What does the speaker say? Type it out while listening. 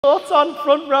Shorts on,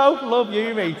 front row, love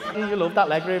you, mate. You love that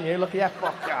leg room, you look at you,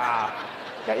 fuck yeah.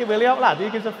 Get your willy out, lad, who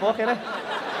gives a fuck, innit?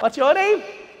 What's your name?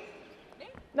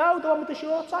 No, the one with the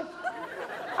shorts on.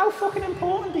 How fucking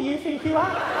important do you think you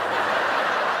are?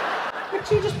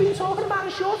 Literally just been talking about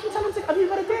his shorts and telling him, have you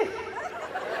got a dick?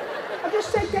 I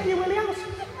just said get your willy out.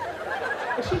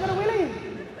 Has she got a willy?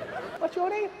 What's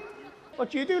your name? What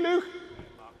do you do, Luke?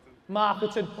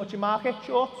 Marketing. What's your market?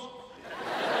 Shorts?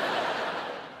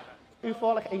 Who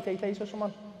for, like 888 or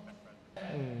someone?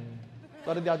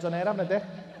 What are the odds on here having a dick?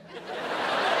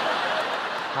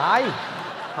 Hi.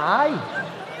 Hi.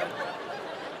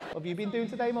 What have you been doing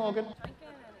today, Morgan?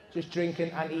 Just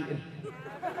drinking and eating.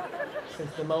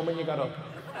 Since the moment you got up.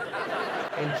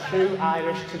 In true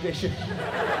Irish tradition.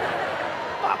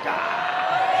 Fuck off!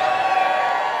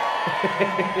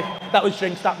 That was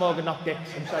drinks, that Morgan, not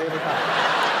dicks. I'm sorry about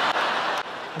that.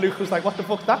 Luke was like, what the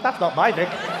fuck's that? That's not my dick.